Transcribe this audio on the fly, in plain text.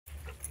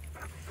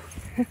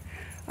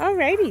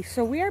Alrighty,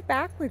 so we are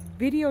back with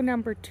video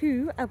number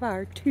 2 of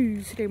our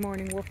Tuesday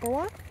morning Woofer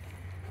Walk.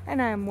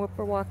 And I am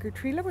Woofer Walker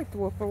Trela with the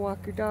Woofer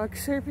Walker Dog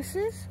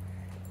Services.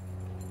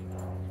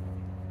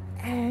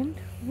 And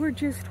we're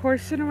just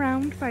horsing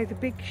around by the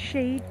big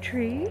shade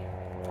tree.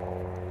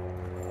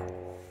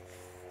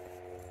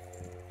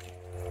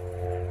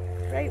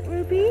 Right,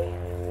 Ruby?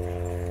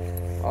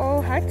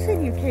 Oh,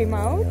 Hudson, you came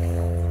out.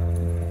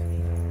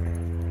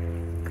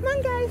 Come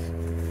on, guys.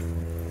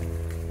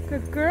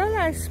 Good girl,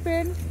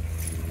 Aspen.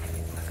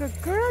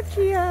 Good girl,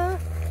 Gia.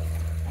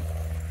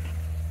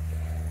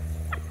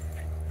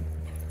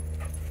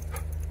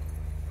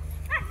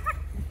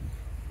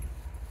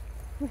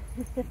 These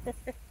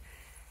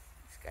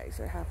guys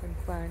are having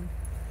fun.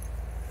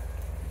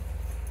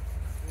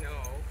 No.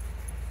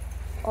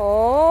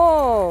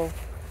 Oh.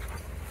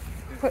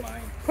 It's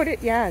mine. Put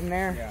it, yeah, in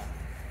there. Yeah.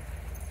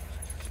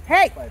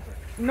 Hey! Piper.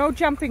 No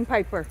jumping,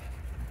 Piper.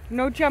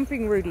 No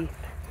jumping, Rudy.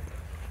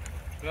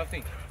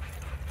 Nothing.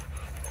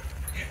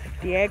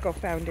 Diego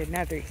found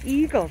another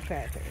eagle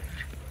feather.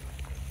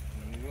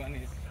 This one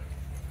is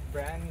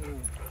brand new.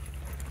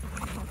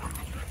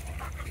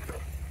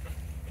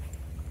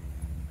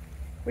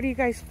 What do you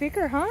guys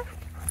figure, huh?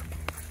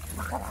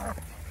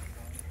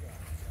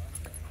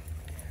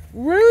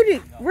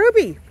 Rudy!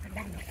 Ruby!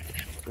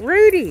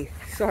 Rudy!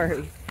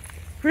 Sorry.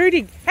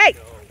 Rudy! Hey!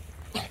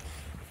 No.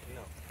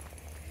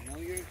 No,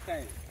 you're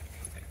excited.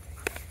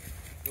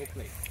 Go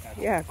play.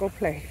 Yeah, go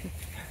play.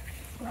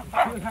 You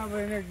have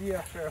energy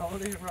after all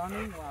this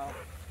running? Wow.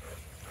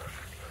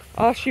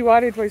 All she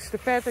wanted was the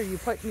feather you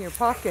put in your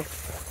pocket.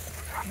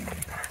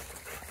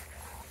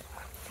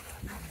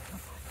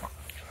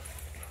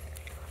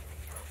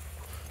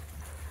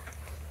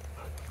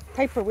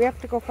 Piper, we have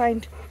to go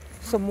find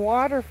some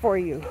water for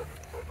you.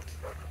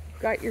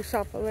 Got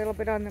yourself a little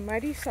bit on the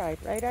muddy side,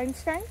 right,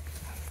 Einstein?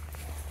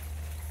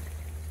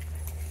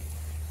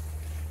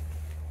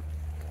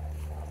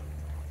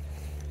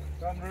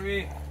 Come,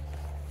 Ruby.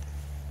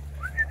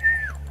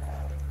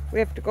 We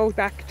have to go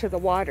back to the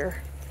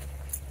water.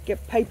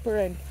 Get Piper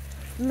and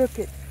look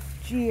at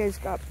Gia's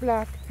got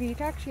black feet.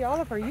 Actually,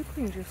 Oliver, you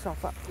cleaned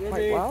yourself up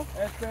quite well.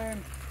 Espen.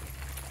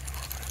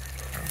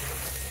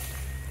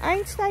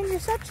 Einstein, you're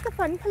such the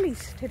fun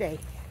police today.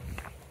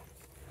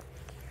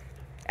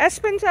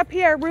 Espen's up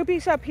here,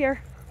 Ruby's up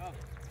here. Oh.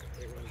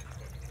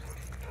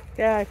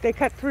 Yeah, they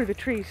cut through the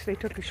trees. They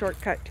took a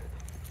shortcut.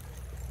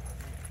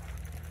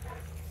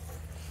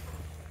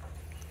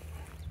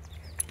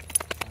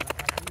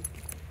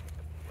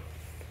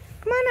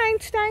 Come on,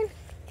 Einstein.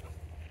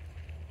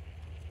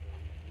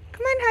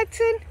 Come on,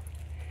 Hudson.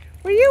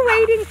 Were you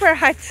waiting for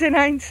Hudson,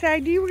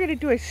 Einstein? You were going to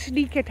do a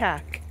sneak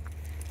attack.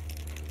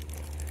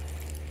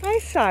 I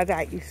saw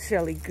that, you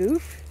silly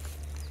goof.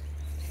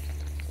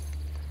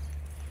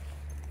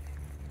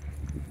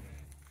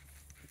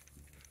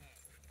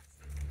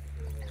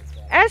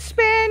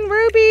 Espen,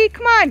 Ruby,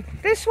 come on,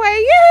 this way,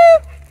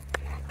 yoo-hoo!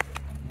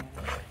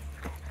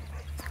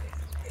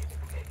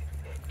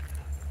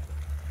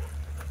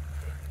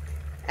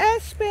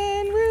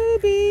 Espen,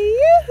 Ruby,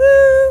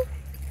 yoo-hoo!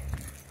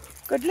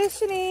 Good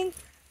listening.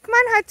 Come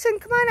on, Hudson,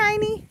 come on,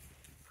 Einie.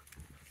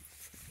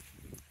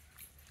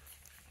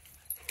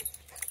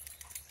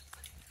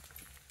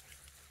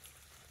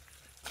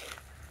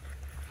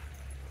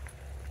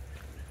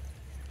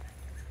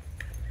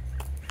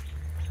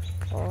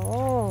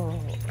 Oh.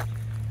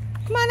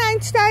 Come on,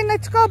 Einstein,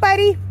 let's go,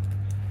 buddy.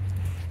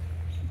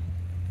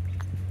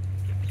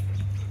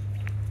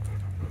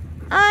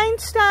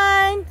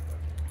 Einstein.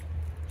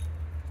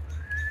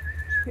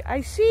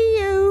 I see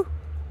you.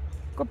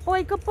 Good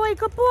boy, good boy,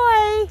 good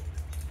boy.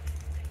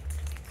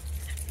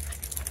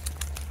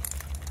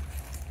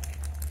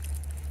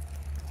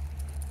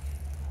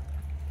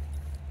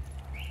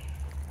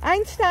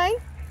 Einstein.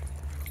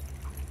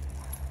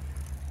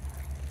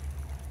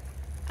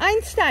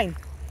 Einstein.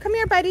 Come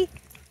here, buddy.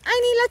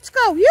 Einie, let's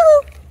go.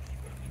 Yoo-hoo!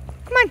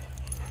 Come on.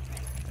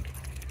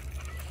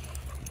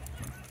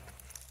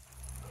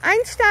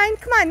 Einstein,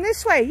 come on,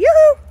 this way.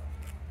 Yoo-hoo!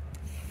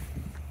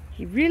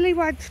 He really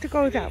wants to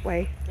go that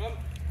way. Come.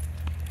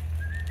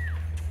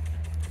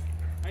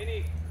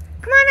 Einie.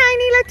 Come on,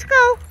 Einie, let's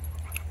go.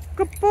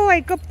 Good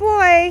boy, good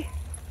boy.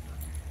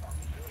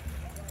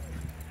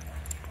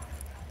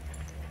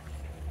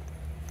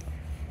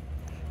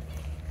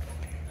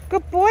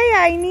 Good boy,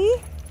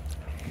 Einie.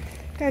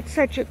 That's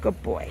such a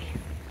good boy.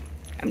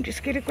 I'm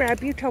just going to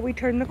grab you till we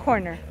turn the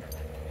corner.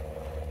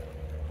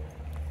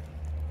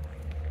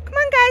 Come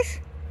on, guys.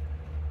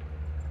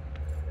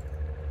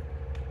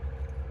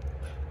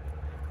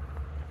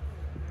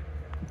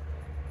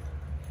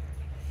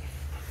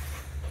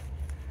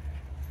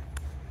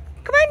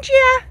 Come on,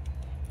 Gia.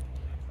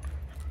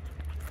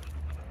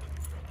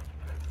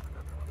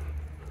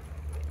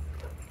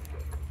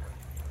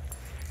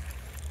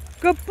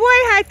 Good boy,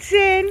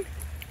 Hudson.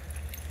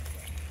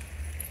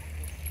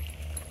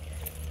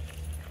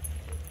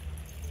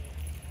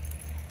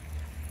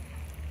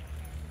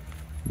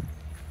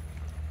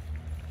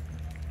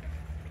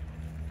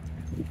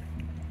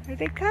 Are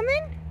they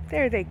coming?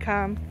 There they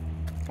come.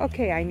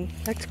 Okay, Einie,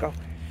 let's go.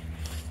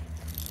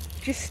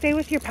 Just stay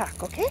with your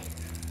pack, okay?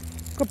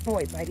 Good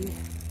boy, buddy.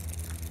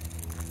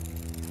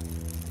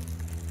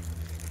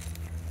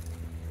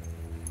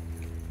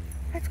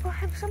 Let's go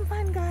have some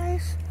fun,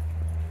 guys.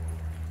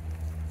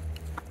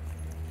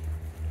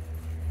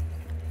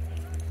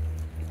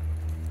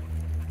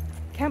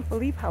 Can't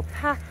believe how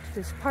packed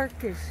this park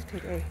is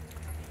today.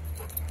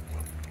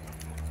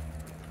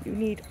 You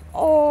need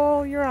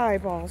all your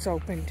eyeballs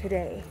open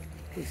today,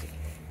 because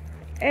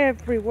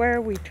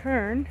everywhere we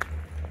turn,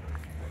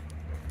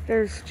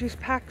 there's just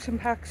packs and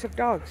packs of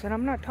dogs. And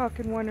I'm not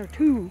talking one or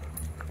two.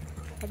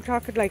 I'm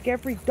talking like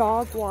every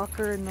dog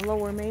walker in the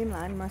Lower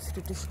Mainland must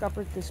have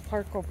discovered this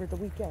park over the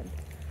weekend,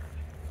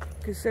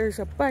 because there's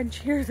a bunch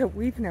here that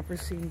we've never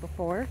seen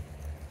before.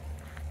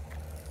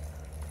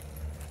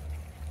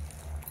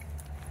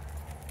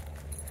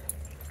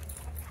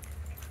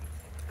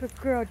 Good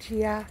girl,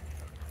 Gia.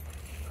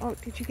 Oh,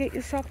 did you get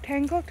yourself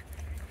tangled?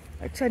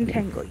 Let's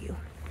untangle you.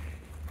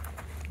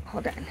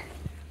 Hold on.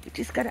 We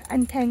just gotta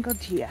untangle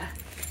Gia.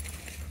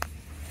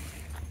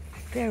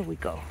 There we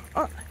go.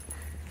 Oh,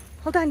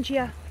 hold on,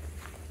 Gia.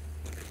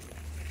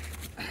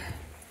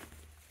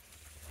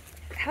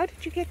 How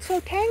did you get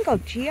so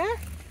tangled, Gia?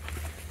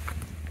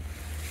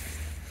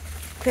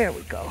 There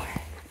we go.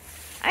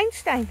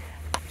 Einstein,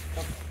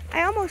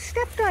 I almost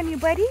stepped on you,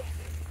 buddy.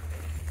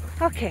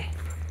 Okay,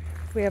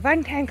 we have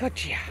untangled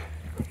Gia.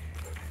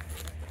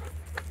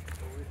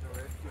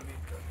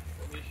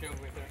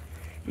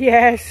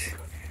 Yes.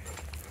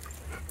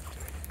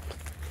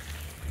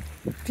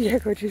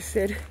 Diego just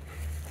said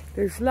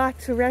there's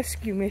lots of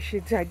rescue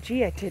missions on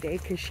Gia today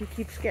because she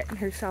keeps getting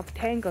herself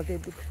tangled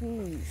in the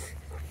trees.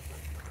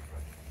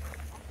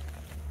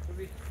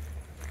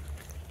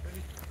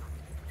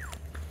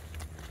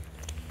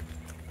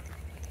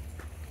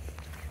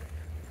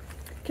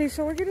 Okay,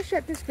 so we're going to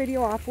shut this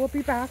video off. We'll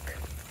be back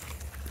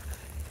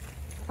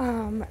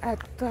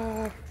at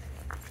the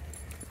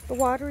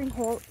watering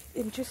hole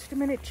in just a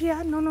minute.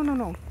 Gia, no.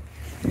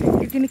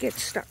 You're going to get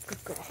stuck,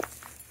 good girl.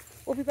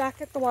 We'll be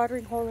back at the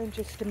watering hole in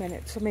just a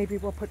minute, so maybe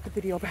we'll put the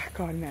video back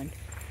on then.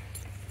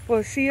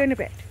 We'll see you in a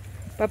bit.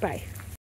 Bye-bye.